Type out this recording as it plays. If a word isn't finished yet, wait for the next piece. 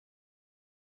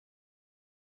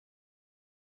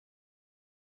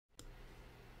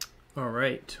All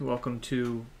right, welcome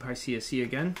to PyCSE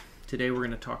again. Today we're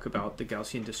going to talk about the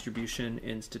Gaussian distribution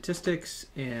in statistics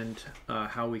and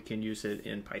how we can use it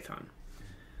in Python.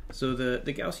 So the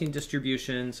Gaussian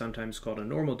distribution, sometimes called a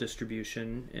normal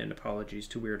distribution, and apologies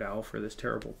to Weird Al for this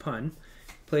terrible pun,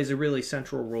 plays a really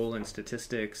central role in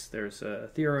statistics. There's a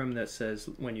theorem that says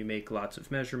when you make lots of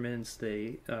measurements,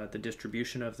 the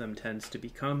distribution of them tends to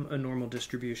become a normal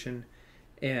distribution,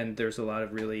 and there's a lot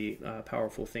of really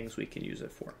powerful things we can use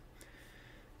it for.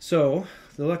 So,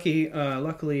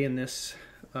 luckily in this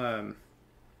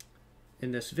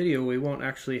video, we won't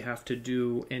actually have to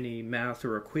do any math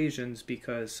or equations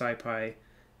because SciPy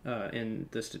in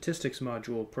the statistics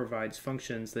module provides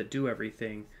functions that do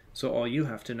everything. So all you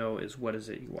have to know is what is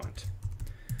it you want.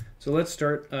 So let's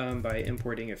start by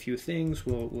importing a few things.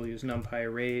 We'll use NumPy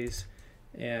arrays,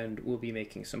 and we'll be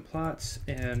making some plots,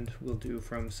 and we'll do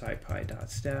from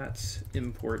scipy.stats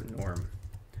import norm.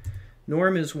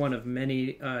 Norm is one of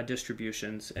many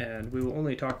distributions, and we will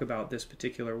only talk about this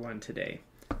particular one today.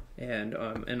 And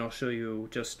I'll show you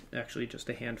just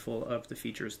a handful of the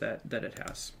features that it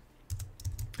has.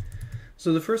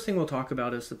 So the first thing we'll talk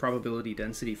about is the probability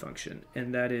density function,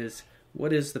 and that is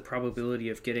what is the probability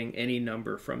of getting any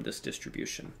number from this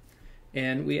distribution.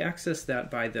 And we access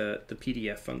that by the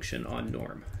PDF function on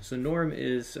norm. So norm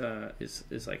is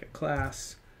like a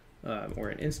class or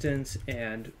an instance,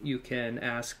 and you can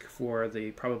ask for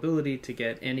the probability to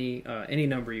get any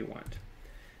number you want.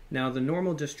 Now the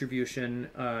normal distribution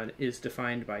is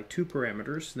defined by two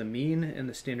parameters, the mean and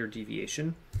the standard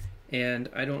deviation. And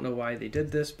I don't know why they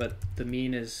did this, but the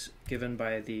mean is given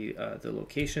by the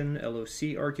location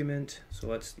LOC argument. So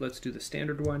let's do the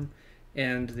standard one,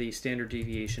 and the standard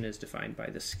deviation is defined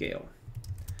by the scale.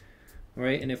 All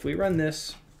right, and if we run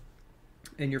this,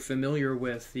 and you're familiar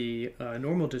with the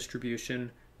normal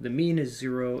distribution, the mean is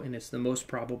 0, and it's the most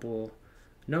probable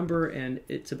number, and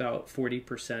it's about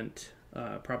 40%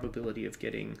 probability of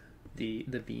getting the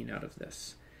mean out of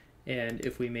this. And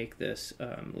if we make this,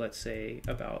 let's say,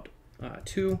 about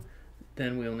 2,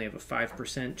 then we only have a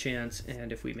 5% chance,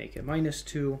 and if we make it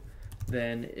 -2,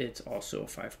 then it's also a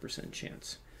 5%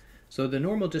 chance. So the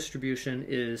normal distribution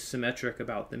is symmetric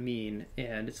about the mean,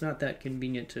 and it's not that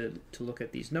convenient to look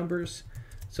at these numbers.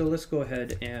 So let's go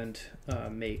ahead and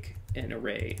make an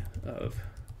array of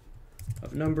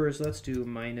numbers. Let's do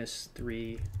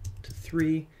 -3 to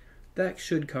 3. That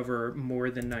should cover more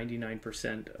than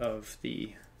 99% of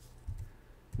the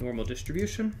normal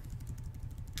distribution.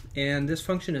 And this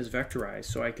function is vectorized,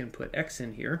 so I can put x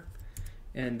in here,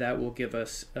 and that will give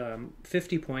us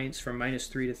 50 points from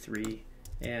 -3 to 3.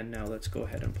 And now let's go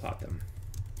ahead and plot them.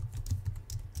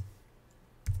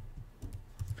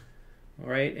 All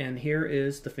right, and here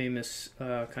is the famous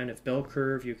kind of bell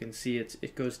curve. You can see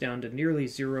it goes down to nearly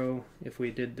 0. If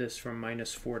we did this from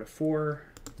 -4 to 4,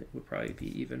 it would probably be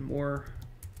even more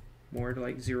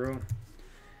like 0.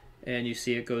 And you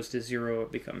see it goes to 0,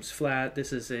 it becomes flat.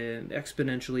 This is an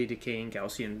exponentially decaying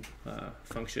Gaussian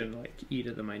function, like e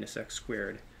to the -x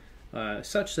squared,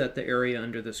 such that the area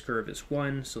under this curve is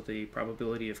 1, so the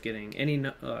probability of getting any,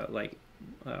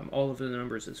 all of the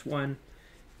numbers is 1,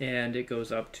 and it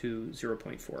goes up to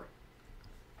 0.4.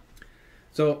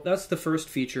 So that's the first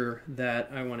feature that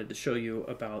I wanted to show you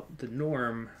about the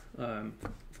norm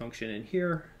function in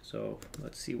here. So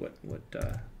let's see what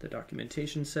the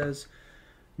documentation says.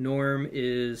 Norm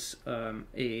is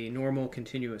a normal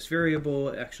continuous variable.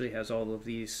 It actually has all of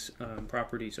these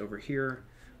properties over here.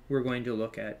 We're going to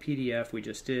look at PDF, we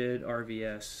just did,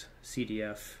 RVS,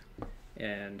 CDF,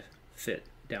 and fit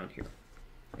down here,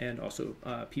 and also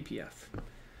PPF.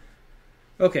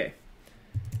 Okay,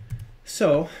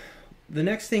 so the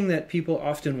next thing that people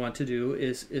often want to do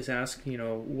is ask,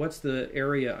 what's the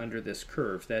area under this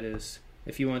curve? That is,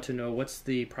 if you want to know what's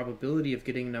the probability of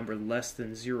getting a number less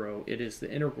than 0, it is the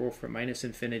integral from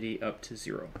 -infinity up to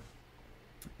 0.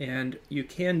 And you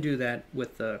can do that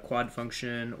with the quad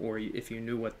function, or if you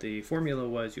knew what the formula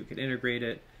was, you could integrate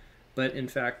it. But in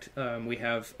fact, we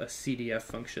have a CDF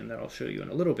function that I'll show you in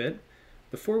a little bit.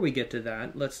 Before we get to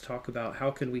that, let's talk about how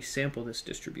can we sample this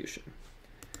distribution.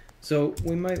 So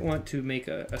we might want to make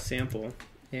a sample,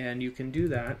 and you can do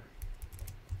that.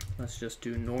 Let's just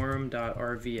do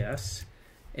norm.rvs,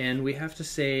 and we have to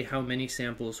say how many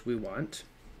samples we want.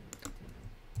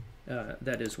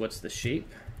 That is, what's the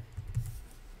shape.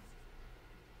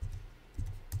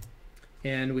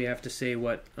 And we have to say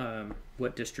what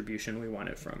distribution we want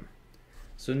it from.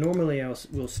 So normally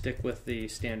we'll stick with the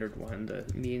standard one, the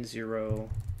mean 0,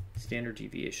 standard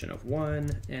deviation of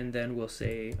 1, and then we'll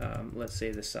say, let's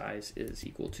say the size is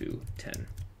equal to 10.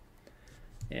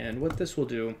 And what this will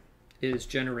do is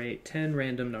generate 10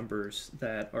 random numbers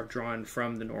that are drawn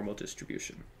from the normal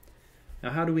distribution.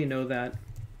 Now, how do we know that?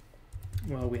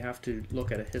 Well, we have to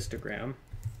look at a histogram,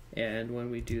 and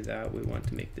when we do that, we want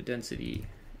to make the density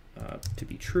to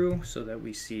be true so that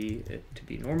we see it to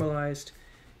be normalized.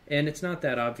 And it's not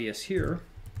that obvious here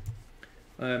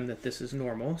that this is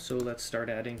normal, so let's start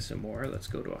adding some more. Let's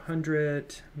go to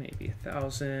 100, maybe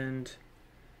 1,000.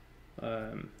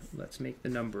 Let's make the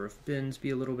number of bins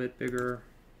be a little bit bigger.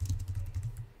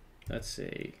 Let's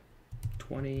say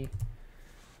 20.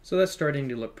 So that's starting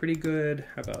to look pretty good.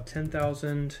 How about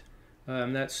 10,000?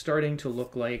 That's starting to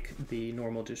look like the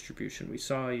normal distribution we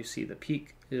saw. You see the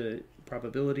peak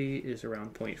probability is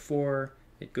around 0.4.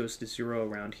 It goes to 0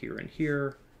 around here and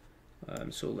here.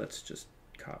 So let's just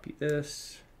copy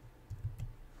this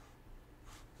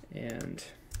and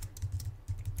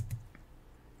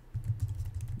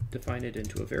define it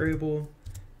into a variable.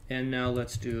 And now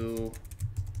let's do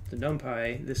the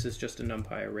NumPy. This is just a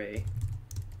NumPy array.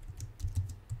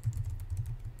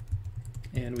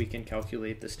 And we can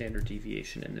calculate the standard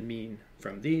deviation and the mean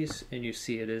from these, and you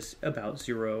see it is about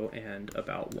 0 and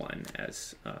about 1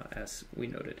 as we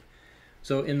noted.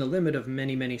 So in the limit of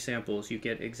many, many samples, you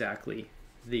get exactly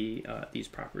these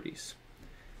properties.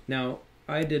 Now,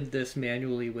 I did this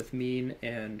manually with mean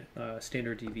and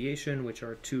standard deviation, which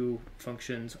are two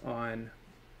functions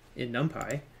in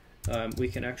NumPy. We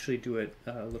can actually do it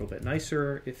a little bit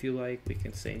nicer if you like. We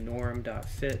can say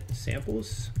norm.fit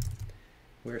samples,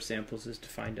 where samples is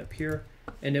defined up here,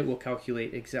 and it will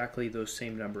calculate exactly those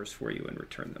same numbers for you and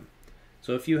return them.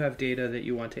 So if you have data that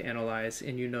you want to analyze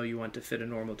and you know you want to fit a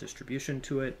normal distribution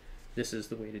to it, this is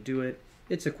the way to do it.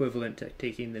 It's equivalent to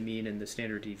taking the mean and the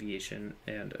standard deviation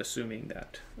and assuming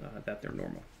that, that they're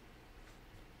normal.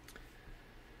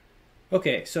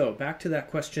 Okay, so back to that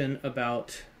question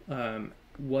about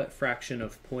what fraction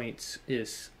of points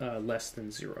is less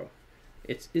than 0.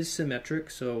 It is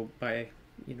symmetric, so by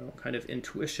kind of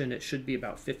intuition, it should be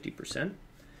about 50%.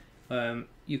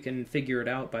 You can figure it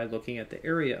out by looking at the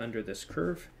area under this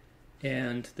curve,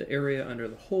 and the area under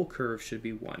the whole curve should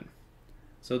be 1.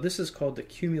 So this is called the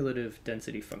cumulative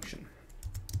density function.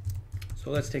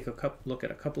 So let's take a look at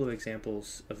a couple of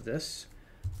examples of this.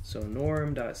 So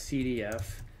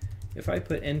norm.cdf, if I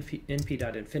put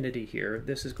np.infinity here,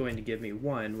 this is going to give me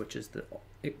 1, which is the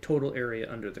total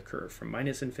area under the curve from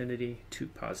minus infinity to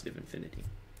positive infinity.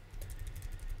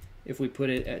 If we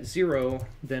put it at 0,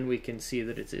 then we can see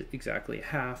that it's exactly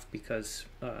half because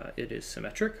it is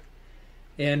symmetric.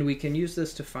 And we can use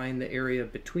this to find the area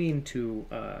between two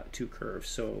curves.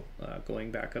 So going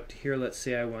back up to here, let's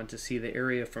say I want to see the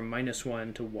area from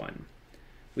 -1 to 1.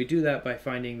 We do that by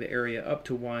finding the area up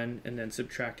to 1 and then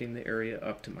subtracting the area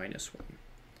up to -1.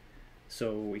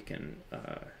 So we can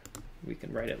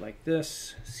write it like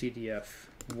this: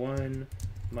 cdf1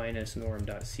 minus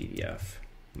norm.cdf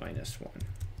minus 1.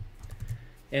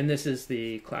 And this is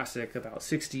the classic, about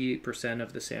 68%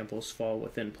 of the samples fall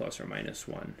within plus or minus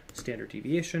 1 standard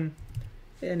deviation.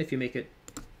 And if you make it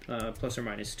plus or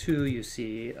minus 2, you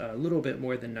see a little bit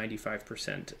more than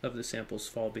 95% of the samples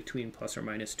fall between plus or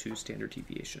minus 2 standard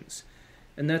deviations.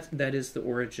 And that is the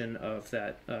origin of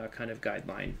that kind of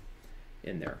guideline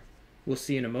in there. We'll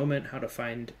see in a moment how to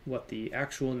find what the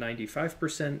actual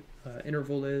 95%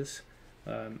 interval is.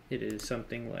 It is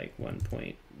something like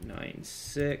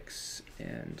 1.96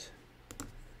 and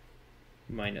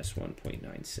minus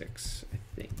 1.96, I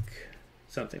think.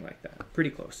 Something like that. Pretty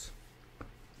close.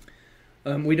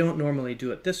 We don't normally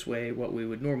do it this way. What we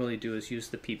would normally do is use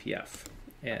the PPF.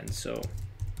 And so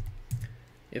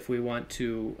if we want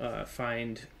to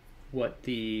find what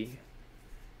those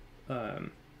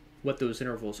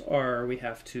intervals are, we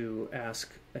have to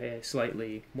ask a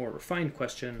slightly more refined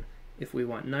question. If we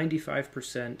want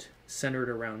 95% centered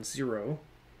around 0,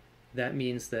 that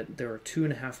means that there are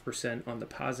 2.5% on the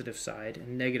positive side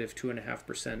and negative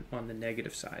 2.5% on the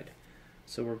negative side.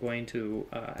 So we're going to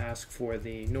ask for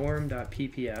the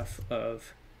norm.ppf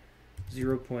of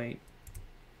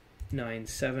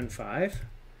 0.975.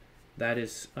 That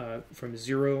is from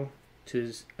 0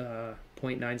 to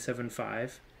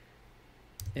 0.975.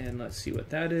 And let's see what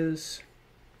that is.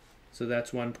 So that's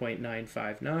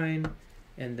 1.959.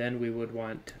 And then we would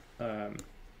want, on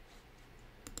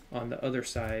the other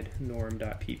side,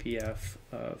 norm.ppf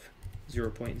of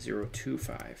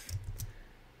 0.025.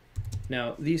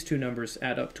 Now, these two numbers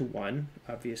add up to 1,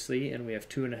 obviously, and we have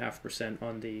 2.5%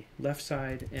 on the left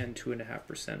side and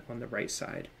 2.5% on the right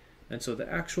side. And so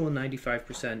the actual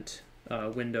 95%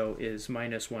 window is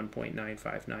minus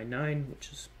 1.9599,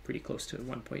 which is pretty close to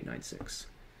 1.96,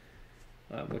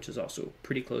 which is also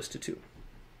pretty close to 2.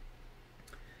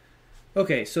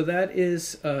 Okay, so that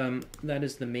is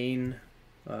the main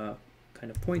kind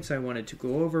of points I wanted to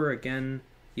go over. Again,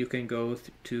 you can go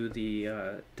to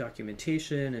the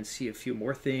documentation and see a few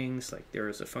more things, like there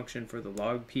is a function for the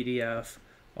log PDF.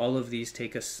 All of these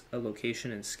take us a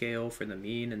location and scale for the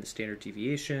mean and the standard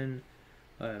deviation.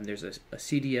 There's a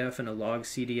CDF and a log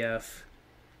CDF.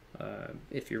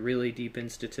 If you're really deep in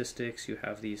statistics, you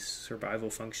have these survival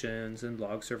functions and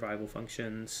log survival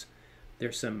functions.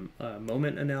 There's some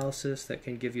moment analysis that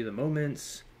can give you the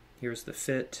moments. Here's the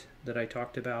fit that I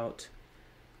talked about.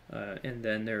 And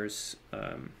then there's,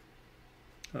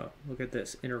 oh, look at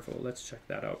this, interval. Let's check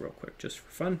that out real quick, just for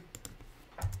fun.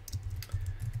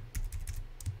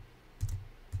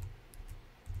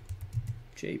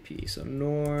 JP, so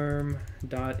norm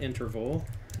dot interval.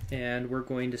 And we're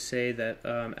going to say that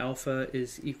alpha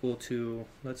is equal to,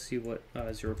 let's see what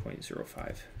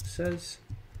 0.05 says.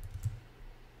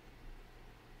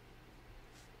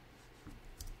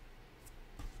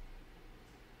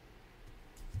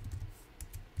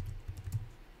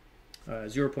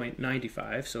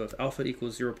 0.95. So if alpha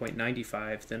equals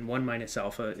 0.95, then 1 minus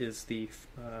alpha is the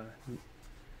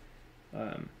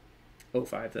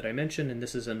 0.05 that I mentioned, and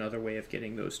this is another way of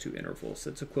getting those two intervals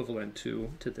that's equivalent to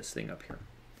this thing up here.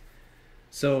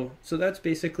 So that's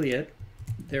basically it.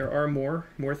 There are more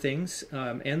things,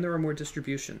 and there are more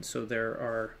distributions. So there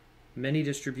are many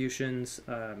distributions,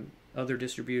 other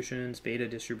distributions, beta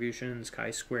distributions,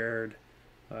 chi-squared,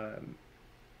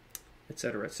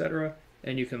 etc., etc.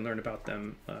 And you can learn about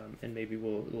them, and maybe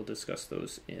we'll discuss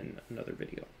those in another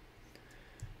video.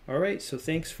 All right, so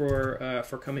thanks for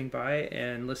coming by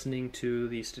and listening to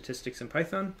the Statistics in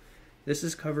Python. This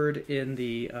is covered in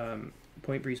the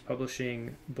Point Breeze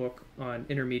Publishing book on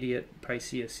Intermediate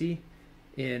PyCSE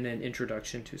in an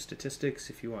Introduction to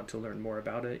Statistics. If you want to learn more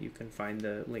about it, you can find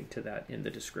the link to that in the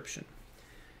description.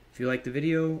 If you like the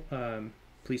video,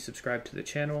 please subscribe to the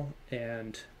channel,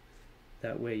 and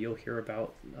that way you'll hear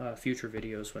about future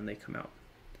videos when they come out.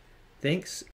 Thanks,